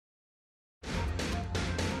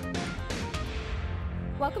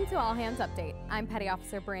Welcome to All Hands Update. I'm Petty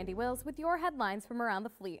Officer Brandy Wills with your headlines from around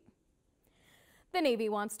the fleet. The Navy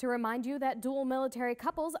wants to remind you that dual military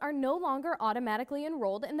couples are no longer automatically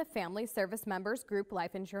enrolled in the Family Service Members Group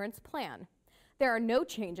Life Insurance Plan. There are no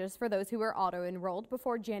changes for those who were auto-enrolled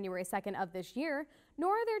before January 2nd of this year,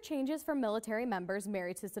 nor are there changes for military members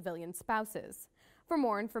married to civilian spouses. For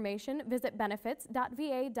more information, visit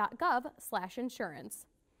benefits.va.gov/insurance.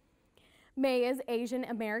 May is Asian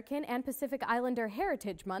American and Pacific Islander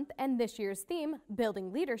Heritage Month, and this year's theme,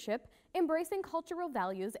 Building Leadership, Embracing Cultural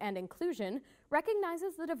Values and Inclusion,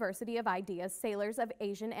 recognizes the diversity of ideas sailors of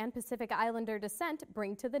Asian and Pacific Islander descent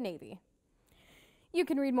bring to the Navy. You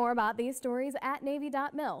can read more about these stories at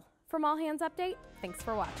Navy.mil. From All Hands Update, thanks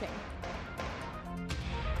for watching.